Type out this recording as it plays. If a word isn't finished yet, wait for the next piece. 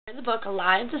the book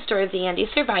Alive, the Story of the Andes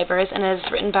Survivors, and it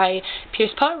is written by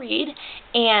Pierce Paul Reed,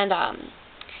 and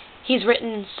he's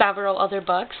written several other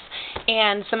books,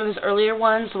 and some of his earlier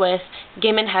ones with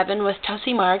Game in Heaven with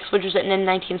Tussie Marks, which was written in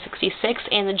 1966,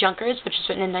 and The Junkers, which was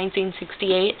written in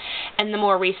 1968, and the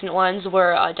more recent ones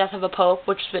were Death of a Pope,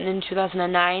 which was written in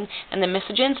 2009, and The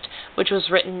Misogynist, which was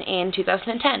written in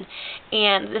 2010.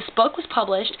 And this book was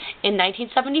published in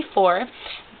 1974,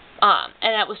 and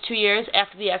that was 2 years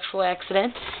after the actual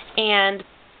accident, and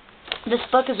this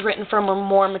book is written for a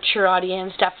more mature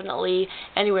audience, definitely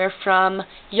anywhere from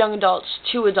young adults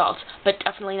to adults, but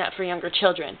definitely not for younger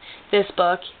children. This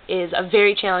book is a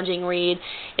very challenging read.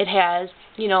 It has,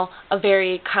 a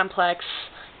very complex,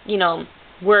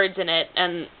 words in it,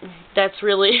 and that's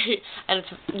really, and it's,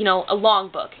 a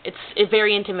long book. It's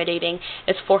very intimidating.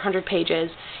 It's 400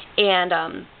 pages,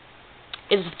 and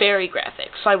is very graphic,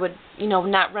 so I would,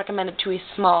 not recommend it to a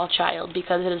small child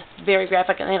because it is very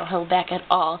graphic and they don't hold back at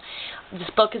all. This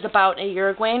book is about a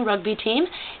Uruguayan rugby team,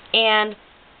 and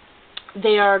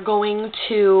they are going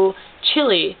to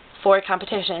Chile for a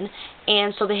competition,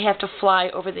 and so they have to fly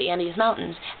over the Andes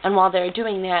Mountains, and while they're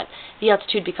doing that, the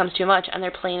altitude becomes too much and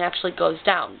their plane actually goes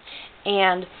down.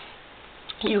 And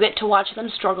you get to watch them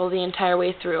struggle the entire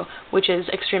way through, which is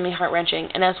extremely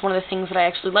heart-wrenching, and that's one of the things that I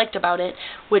actually liked about it,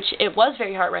 which it was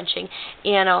very heart-wrenching,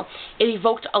 and it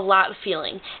evoked a lot of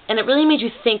feeling, and it really made you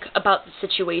think about the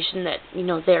situation that,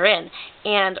 they're in,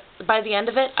 and by the end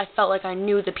of it, I felt like I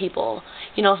knew the people,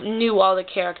 knew all the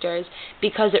characters,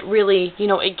 because it really,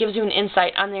 it gives you an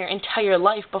insight on their entire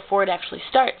life before it actually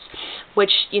starts,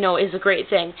 which, is a great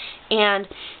thing, and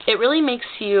it really makes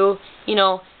you,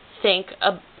 think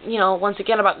once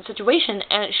again about the situation,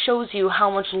 and it shows you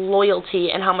how much loyalty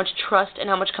and how much trust and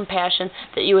how much compassion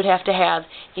that you would have to have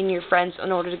in your friends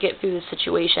in order to get through the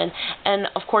situation. And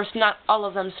of course, not all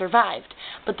of them survived,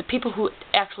 but the people who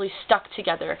actually stuck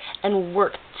together and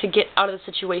worked to get out of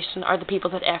the situation are the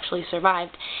people that actually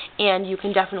survived. And you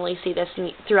can definitely see this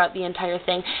throughout the entire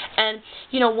thing. And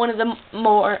one of the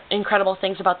more incredible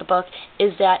things about the book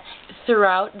is that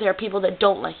throughout there are people that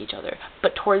don't like each other,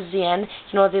 but towards the end,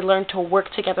 they learn to work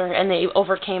together and they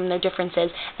overcame their differences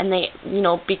and they,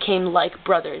 became like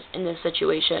brothers in this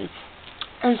situation.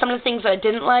 And some of the things that I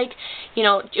didn't like,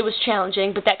 it was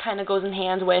challenging, but that kind of goes in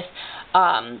hand with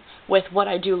what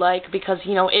I do like, because,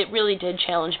 it really did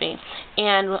challenge me.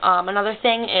 And another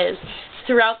thing is,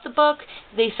 throughout the book,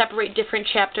 they separate different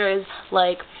chapters,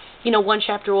 like, one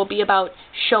chapter will be about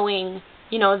showing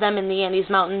them in the Andes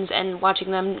Mountains and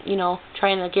watching them,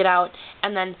 trying to get out,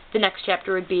 and then the next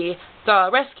chapter would be the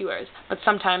rescuers, but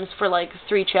sometimes for like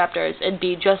 3 chapters it'd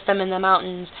be just them in the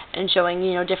mountains and showing,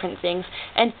 different things,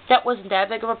 and that wasn't that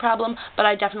big of a problem, but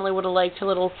I definitely would have liked a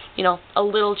little, a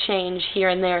little change here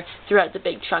and there throughout the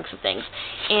big chunks of things.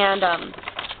 And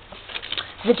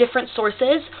the different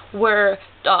sources were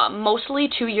mostly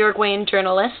 2 Uruguayan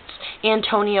journalists,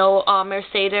 Antonio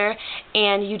Mercader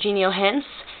and Eugenio Hintz,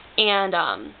 and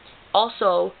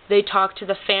also they talked to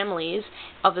the families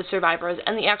of the survivors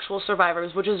and the actual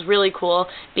survivors, which is really cool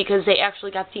because they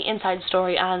actually got the inside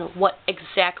story on what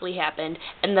exactly happened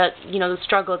and the the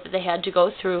struggle that they had to go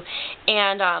through.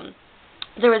 And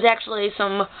there was actually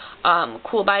some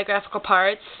cool biographical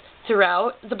parts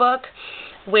throughout the book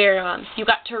where you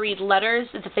got to read letters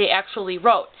that they actually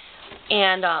wrote,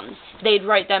 and they'd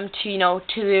write them to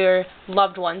to their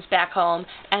loved ones back home,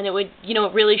 and it would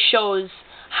it really shows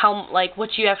how, like,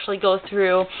 what you actually go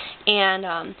through,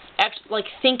 and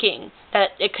thinking that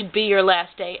it could be your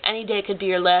last day. Any day could be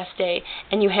your last day,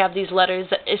 and you have these letters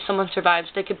that if someone survives,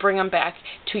 they could bring them back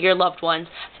to your loved ones,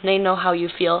 and they know how you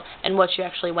feel and what you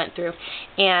actually went through.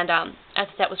 And I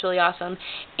thought that was really awesome.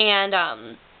 And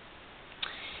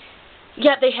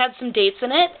yeah, they had some dates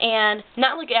in it, and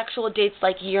not like actual dates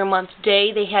like year, month,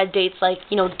 day. They had dates like,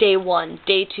 day 1,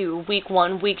 day 2, week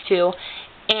 1, week 2,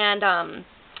 and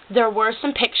there were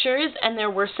some pictures and there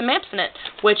were some maps in it,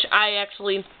 which I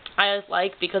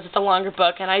like because it's a longer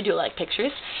book and I do like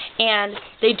pictures. And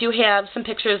they do have some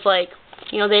pictures, like,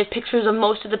 they have pictures of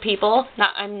most of the people,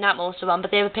 not most of them,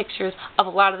 but they have pictures of a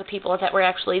lot of the people that were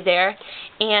actually there,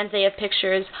 and they have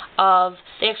pictures of,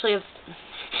 they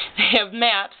have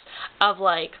maps of,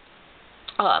 like,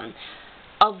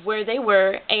 of where they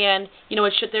were, and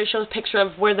there shows a picture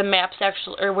of where the maps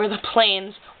actually, or where the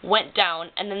planes went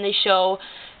down, and then they show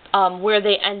where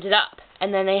they ended up,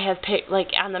 and then they have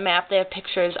on the map they have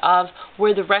pictures of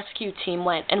where the rescue team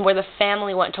went and where the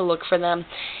family went to look for them,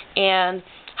 and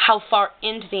how far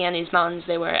into the Andes Mountains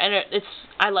they were. And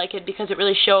I like it because it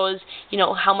really shows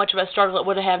how much of a struggle it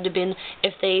would have had to been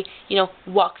if they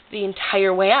walked the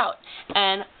entire way out.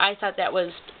 And I thought that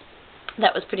was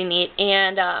that was pretty neat.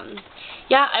 And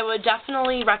yeah, I would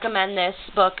definitely recommend this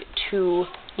book to,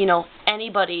 you know,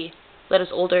 anybody that is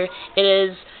older. It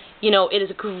is, you know, it is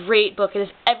a great book. It is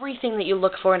everything that you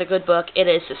look for in a good book. It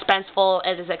is suspenseful,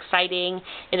 it is exciting,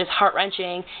 it is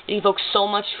heart-wrenching, it evokes so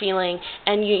much feeling,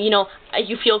 and you know,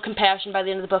 you feel compassion by the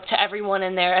end of the book to everyone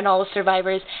in there and all the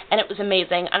survivors, and it was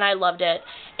amazing, and I loved it,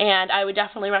 and I would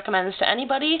definitely recommend this to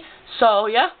anybody. So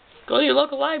yeah, go to your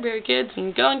local library, kids,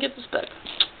 and go and get this book.